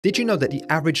Did you know that the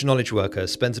average knowledge worker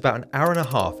spends about an hour and a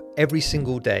half every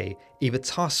single day either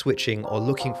task switching or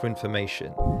looking for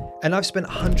information? And I've spent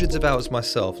hundreds of hours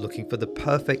myself looking for the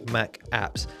perfect Mac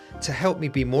apps to help me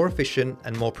be more efficient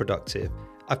and more productive.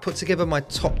 I've put together my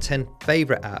top 10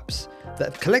 favorite apps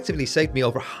that have collectively saved me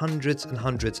over hundreds and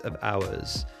hundreds of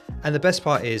hours. And the best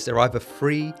part is they're either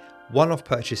free, one-off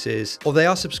purchases, or they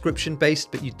are subscription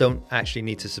based, but you don't actually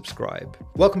need to subscribe.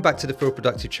 Welcome back to the Feel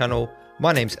Productive channel.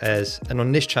 My name's Ez, and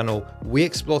on this channel, we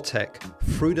explore tech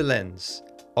through the lens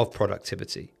of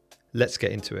productivity. Let's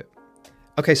get into it.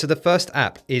 Okay, so the first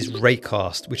app is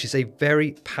Raycast, which is a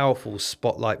very powerful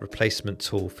spotlight replacement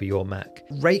tool for your Mac.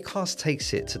 Raycast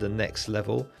takes it to the next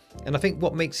level, and I think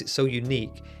what makes it so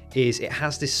unique is it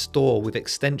has this store with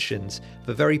extensions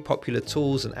for very popular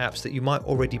tools and apps that you might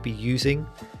already be using.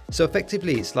 So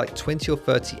effectively, it's like 20 or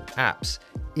 30 apps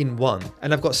in one.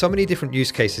 And I've got so many different use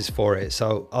cases for it,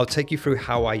 so I'll take you through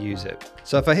how I use it.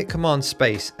 So if I hit Command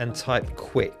Space and type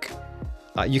quick,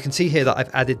 you can see here that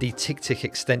I've added the TickTick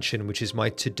extension, which is my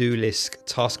to-do list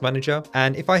task manager.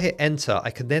 And if I hit enter,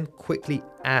 I can then quickly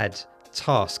add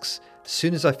tasks as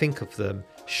soon as I think of them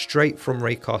straight from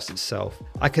Raycast itself.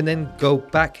 I can then go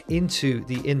back into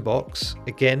the inbox,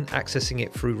 again accessing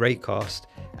it through Raycast,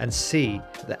 and see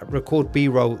that record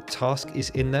B-roll task is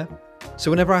in there.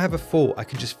 So whenever I have a thought, I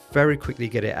can just very quickly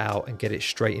get it out and get it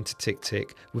straight into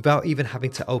TickTick without even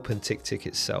having to open TickTick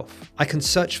itself. I can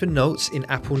search for notes in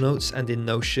Apple Notes and in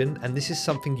Notion, and this is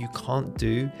something you can't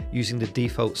do using the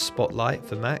default Spotlight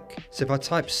for Mac. So if I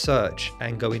type search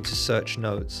and go into search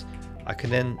notes, I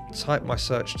can then type my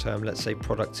search term, let's say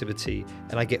productivity,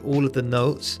 and I get all of the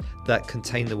notes that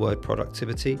contain the word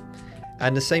productivity.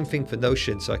 And the same thing for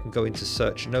Notion, so I can go into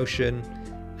search Notion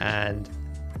and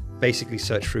basically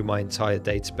search through my entire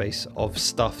database of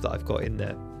stuff that I've got in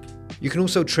there. You can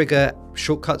also trigger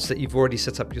shortcuts that you've already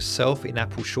set up yourself in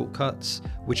Apple Shortcuts,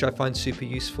 which I find super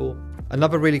useful.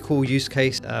 Another really cool use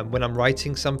case, when I'm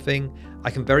writing something,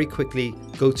 I can very quickly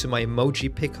go to my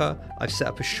emoji picker. I've set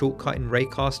up a shortcut in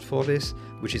Raycast for this,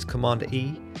 which is Command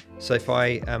E. So if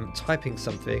I am typing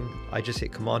something, I just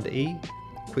hit Command E,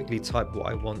 quickly type what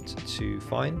I want to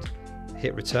find,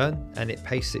 hit return, and it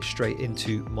pastes it straight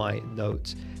into my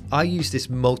notes. I use this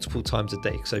multiple times a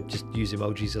day because I just use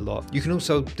emojis a lot. You can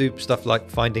also do stuff like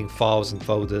finding files and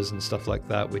folders and stuff like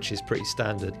that, which is pretty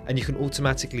standard. And you can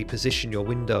automatically position your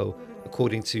window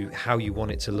according to how you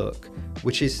want it to look,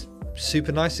 which is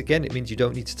super nice. Again, it means you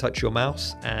don't need to touch your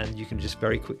mouse and you can just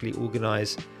very quickly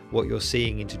organize what you're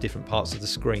seeing into different parts of the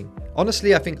screen.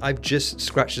 Honestly, I think I've just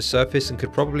scratched the surface and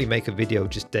could probably make a video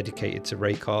just dedicated to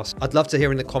Raycast. I'd love to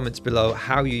hear in the comments below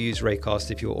how you use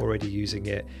Raycast if you're already using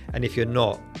it. And if you're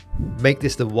not, make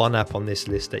this the one app on this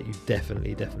list that you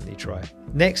definitely try.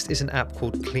 Next is an app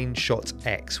called CleanShot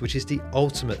X, which is the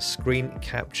ultimate screen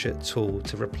capture tool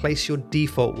to replace your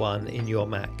default one in your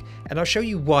Mac. And I'll show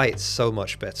you why it's so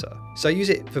much better. So I use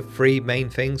it for three main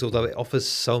things, although it offers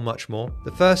so much more.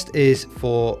 The first is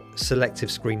for selective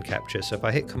screen capture. So if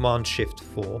I hit Command Shift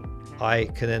 4, I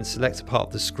can then select a part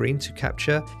of the screen to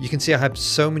capture. You can see I have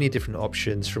so many different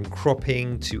options, from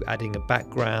cropping to adding a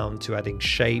background to adding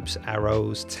shapes,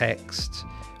 arrows, text,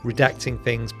 redacting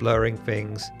things, blurring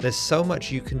things. There's so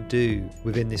much you can do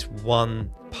within this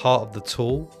one part of the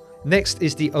tool. Next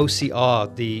is the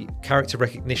OCR, the character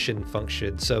recognition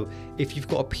function. So if you've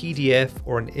got a PDF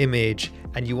or an image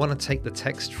and you want to take the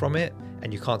text from it,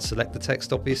 and you can't select the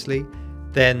text obviously,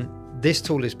 then this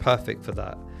tool is perfect for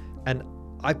that. And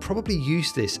I probably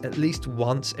use this at least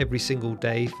once every single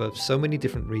day for so many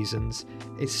different reasons.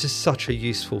 It's just such a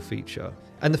useful feature.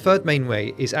 And the third main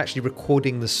way is actually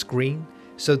recording the screen.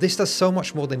 So this does so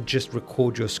much more than just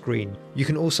record your screen. You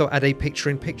can also add a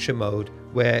picture-in-picture mode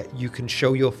where you can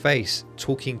show your face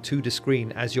talking to the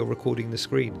screen as you're recording the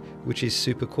screen, which is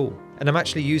super cool. And I'm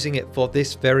actually using it for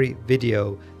this very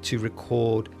video to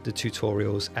record the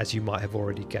tutorials, as you might have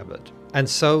already gathered. And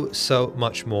so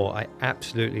much more. I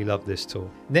absolutely love this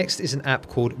tool. Next is an app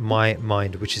called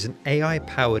MyMind, which is an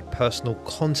AI-powered personal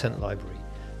content library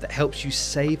that helps you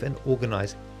save and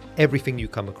organize everything you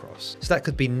come across. So that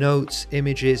could be notes,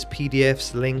 images,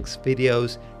 PDFs, links,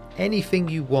 videos, anything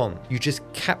you want. You just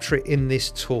capture it in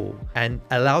this tool and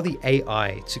allow the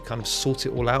AI to kind of sort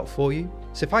it all out for you.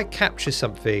 So if I capture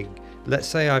something, let's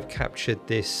say I've captured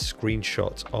this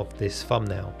screenshot of this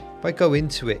thumbnail. If I go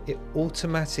into it, it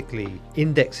automatically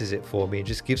indexes it for me and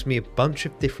just gives me a bunch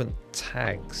of different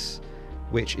tags,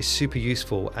 which is super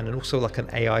useful. And then also like an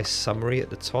AI summary at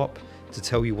the top to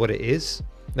tell you what it is.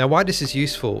 Now, why this is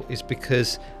useful is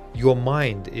because your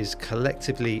mind is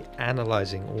collectively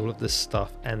analyzing all of this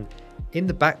stuff, and in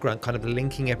the background, kind of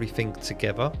linking everything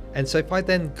together. And so if I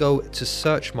then go to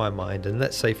search MyMind, and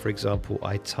let's say, for example,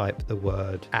 I type the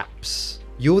word apps,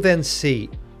 you'll then see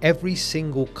every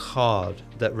single card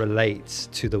that relates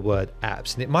to the word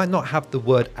apps. And it might not have the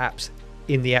word apps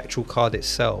in the actual card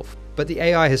itself, but the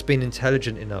AI has been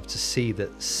intelligent enough to see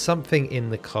that something in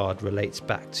the card relates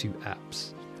back to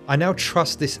apps. I now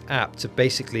trust this app to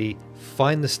basically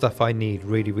find the stuff I need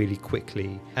really, really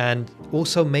quickly, and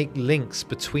also make links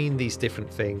between these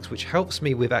different things, which helps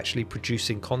me with actually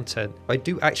producing content. I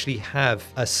do actually have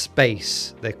a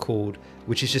space, they're called,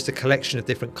 which is just a collection of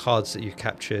different cards that you've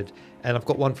captured. And I've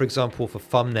got one, for example, for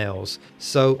thumbnails.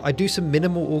 So I do some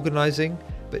minimal organizing,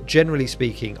 but generally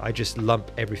speaking, I just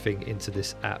lump everything into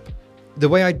this app. The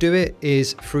way I do it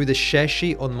is through the share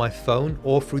sheet on my phone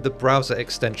or through the browser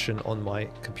extension on my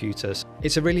computer.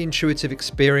 It's a really intuitive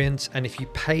experience, and if you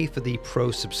pay for the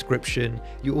Pro subscription,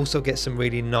 you also get some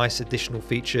really nice additional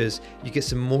features. You get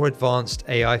some more advanced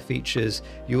AI features.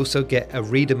 You also get a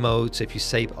reader mode, so if you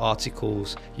save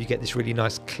articles, you get this really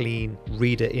nice clean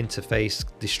reader interface,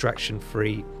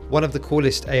 distraction-free. One of the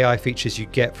coolest AI features you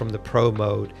get from the Pro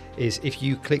mode is if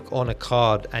you click on a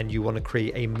card and you want to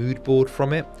create a mood board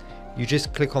from it, you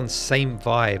just click on same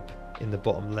vibe in the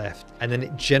bottom left, and then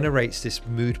it generates this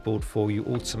mood board for you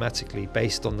automatically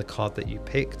based on the card that you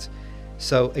picked.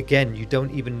 So again, you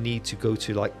don't even need to go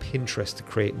to like Pinterest to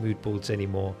create mood boards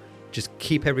anymore. Just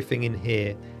keep everything in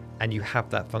here and you have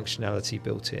that functionality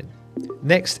built in.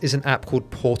 Next is an app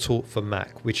called Portal for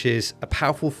Mac, which is a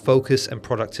powerful focus and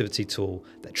productivity tool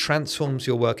that transforms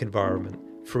your work environment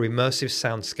through immersive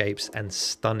soundscapes and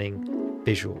stunning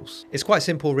visuals. It's quite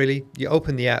simple really. You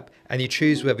open the app and you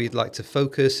choose whether you'd like to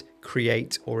focus,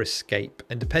 create, or escape.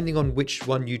 And depending on which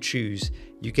one you choose,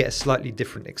 you get a slightly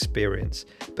different experience.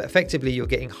 But effectively, you're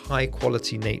getting high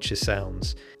quality nature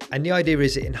sounds. And the idea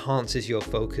is it enhances your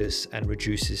focus and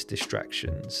reduces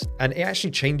distractions. And it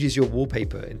actually changes your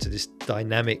wallpaper into this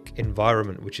dynamic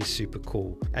environment, which is super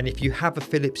cool. And if you have a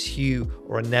Philips Hue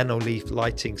or a Nanoleaf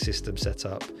lighting system set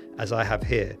up, as I have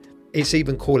here, it's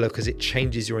even cooler because it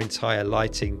changes your entire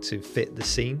lighting to fit the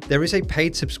scene. There is a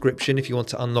paid subscription if you want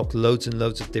to unlock loads and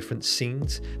loads of different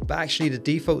scenes, but actually the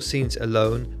default scenes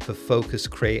alone for focus,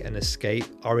 create, and escape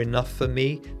are enough for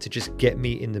me to just get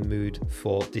me in the mood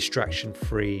for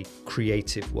distraction-free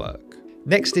creative work.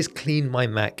 Next is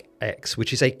CleanMyMac X,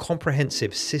 which is a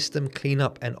comprehensive system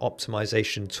cleanup and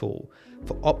optimization tool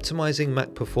for optimizing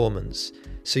Mac performance,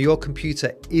 so your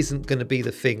computer isn't going to be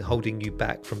the thing holding you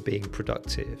back from being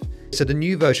productive. So the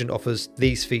new version offers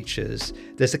these features.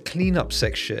 There's a cleanup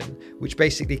section, which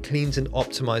basically cleans and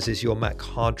optimizes your Mac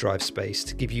hard drive space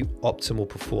to give you optimal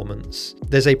performance.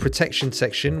 There's a protection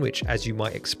section, which, as you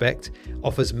might expect,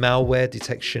 offers malware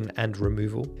detection and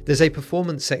removal. There's a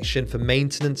performance section for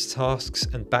maintenance tasks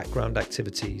and background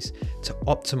activities to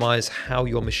optimize how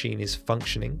your machine is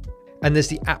functioning. And there's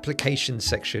the application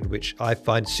section, which I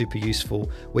find super useful,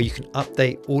 where you can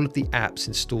update all of the apps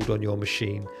installed on your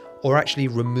machine, or actually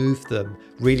remove them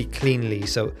really cleanly.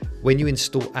 So when you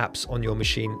install apps on your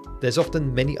machine, there's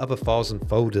often many other files and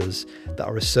folders that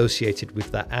are associated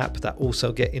with that app that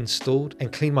also get installed,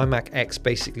 and CleanMyMac X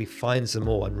basically finds them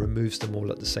all and removes them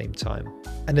all at the same time.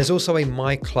 And there's also a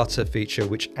My Clutter feature,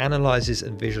 which analyzes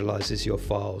and visualizes your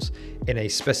files in a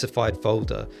specified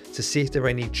folder to see if there are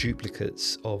any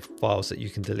duplicates of files that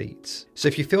you can delete. So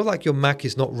if you feel like your Mac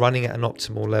is not running at an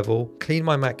optimal level,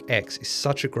 CleanMyMac X is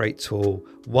such a great tool,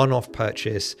 one-off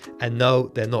purchase, and no,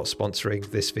 they're not sponsoring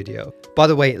this video. By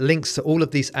the way, links to all of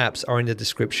these apps are in the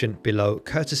description below,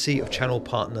 courtesy of channel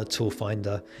partner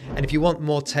Toolfinder. And if you want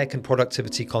more tech and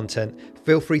productivity content,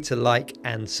 feel free to like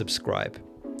and subscribe.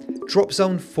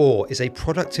 DropZone 4 is a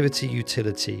productivity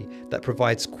utility that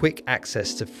provides quick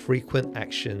access to frequent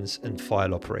actions and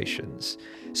file operations.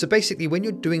 So basically, when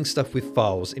you're doing stuff with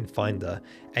files in Finder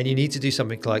and you need to do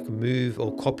something like move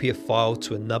or copy a file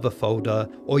to another folder,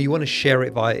 or you want to share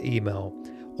it via email,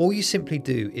 all you simply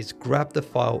do is grab the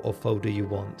file or folder you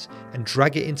want and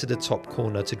drag it into the top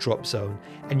corner to DropZone,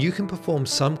 and you can perform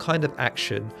some kind of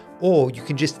action, or you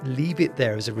can just leave it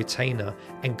there as a retainer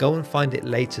and go and find it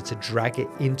later to drag it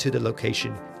into the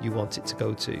location you want it to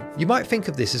go to. You might think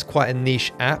of this as quite a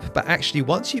niche app, but actually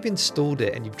once you've installed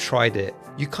it and you've tried it,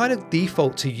 you kind of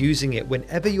default to using it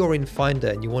whenever you're in Finder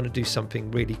and you want to do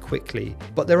something really quickly.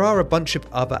 But there are a bunch of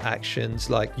other actions,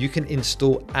 like you can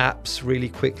install apps really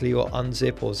quickly or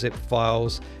unzip or zip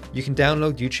files. You can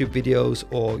download YouTube videos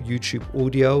or YouTube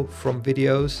audio from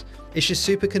videos. It's just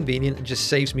super convenient and just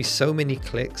saves me so many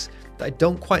clicks that I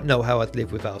don't quite know how I'd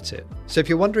live without it. So if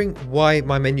you're wondering why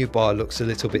my menu bar looks a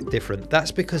little bit different,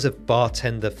 that's because of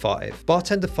Bartender 5.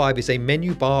 Bartender 5 is a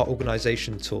menu bar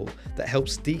organization tool that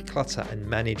helps declutter and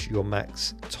manage your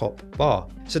Mac's top bar.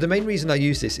 So the main reason I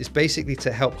use this is basically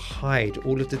to help hide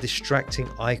all of the distracting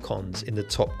icons in the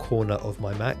top corner of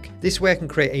my Mac. This way I can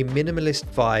create a minimalist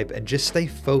vibe and just stay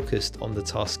focused on the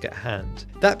task at hand.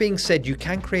 That being said, you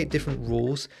can create different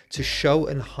rules to show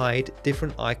and hide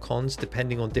different icons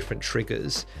depending on different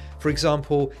triggers. For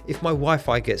example, if my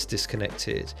Wi-Fi gets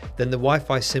disconnected, then the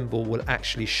Wi-Fi symbol will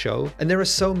actually show. And there are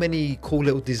so many cool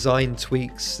little design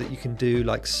tweaks that you can do,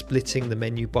 like splitting the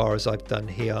menu bar as I've done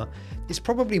here. It's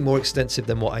probably more extensive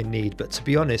than what I need, but to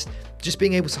be honest, just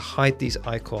being able to hide these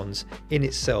icons in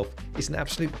itself is an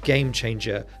absolute game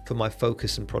changer for my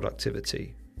focus and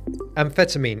productivity.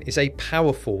 Amphetamine is a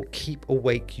powerful keep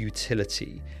awake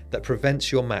utility that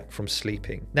prevents your Mac from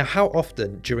sleeping. Now, how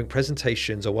often during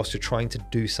presentations or whilst you're trying to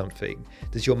do something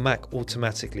does your Mac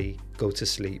automatically go to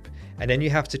sleep? And then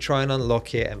you have to try and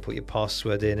unlock it and put your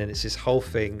password in, and it's this whole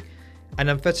thing. And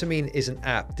Amphetamine is an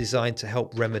app designed to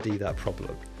help remedy that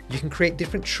problem. You can create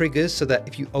different triggers so that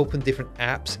if you open different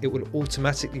apps, it will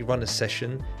automatically run a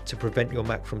session to prevent your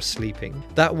Mac from sleeping.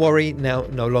 That worry now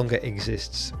no longer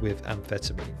exists with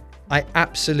Amphetamine. I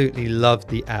absolutely love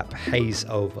the app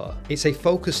HazeOver. It's a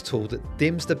focus tool that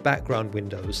dims the background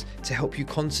windows to help you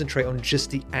concentrate on just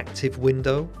the active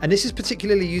window. And this is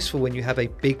particularly useful when you have a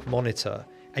big monitor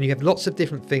and you have lots of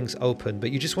different things open, but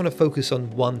you just want to focus on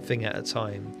one thing at a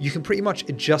time. You can pretty much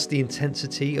adjust the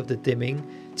intensity of the dimming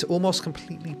to almost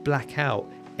completely black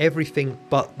out everything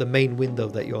but the main window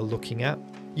that you're looking at.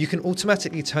 You can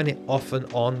automatically turn it off and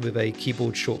on with a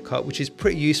keyboard shortcut, which is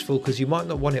pretty useful because you might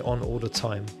not want it on all the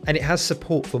time. And it has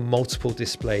support for multiple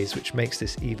displays, which makes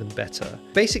this even better.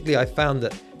 Basically, I found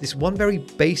that this one very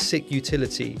basic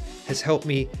utility has helped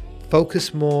me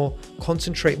focus more,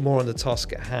 concentrate more on the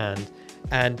task at hand,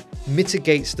 and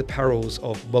mitigates the perils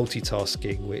of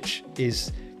multitasking, which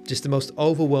is just the most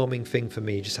overwhelming thing for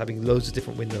me, just having loads of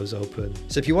different windows open.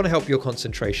 So if you want to help your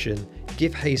concentration,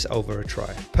 give HazeOver a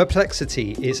try.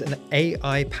 Perplexity is an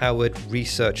AI-powered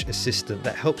research assistant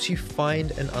that helps you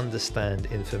find and understand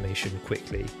information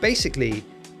quickly. Basically,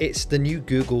 it's the new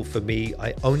Google for me.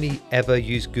 I only ever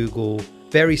use Google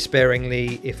very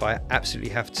sparingly if I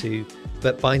absolutely have to,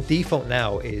 but by default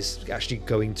now is actually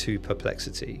going to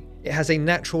Perplexity. It has a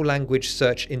natural language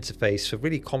search interface for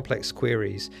really complex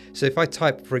queries. So if I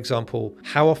type, for example,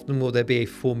 how often will there be a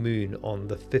full moon on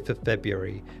the 5th of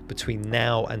February between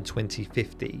now and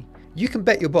 2050? You can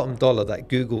bet your bottom dollar that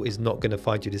Google is not going to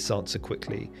find you this answer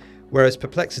quickly. Whereas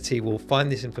Perplexity will find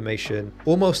this information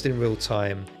almost in real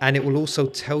time, and it will also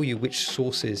tell you which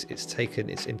sources it's taken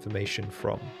its information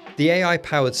from. The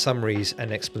AI-powered summaries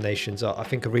and explanations I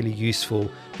think are really useful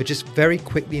for just very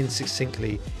quickly and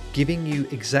succinctly giving you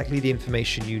exactly the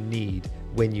information you need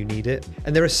when you need it.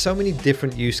 And there are so many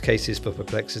different use cases for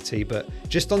Perplexity, but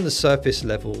just on the surface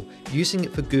level, using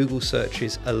it for Google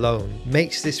searches alone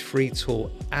makes this free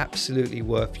tool absolutely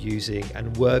worth using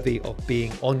and worthy of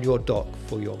being on your dock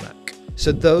for your Mac.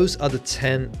 So those are the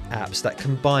 10 apps that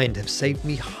combined have saved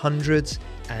me hundreds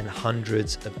and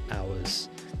hundreds of hours.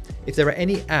 If there are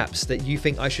any apps that you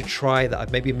think I should try that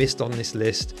I've maybe missed on this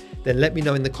list, then let me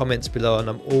know in the comments below, and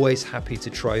I'm always happy to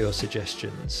try your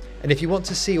suggestions. And if you want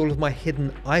to see all of my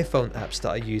hidden iPhone apps that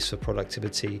I use for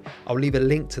productivity, I'll leave a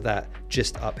link to that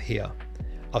just up here.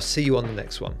 I'll see you on the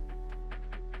next one.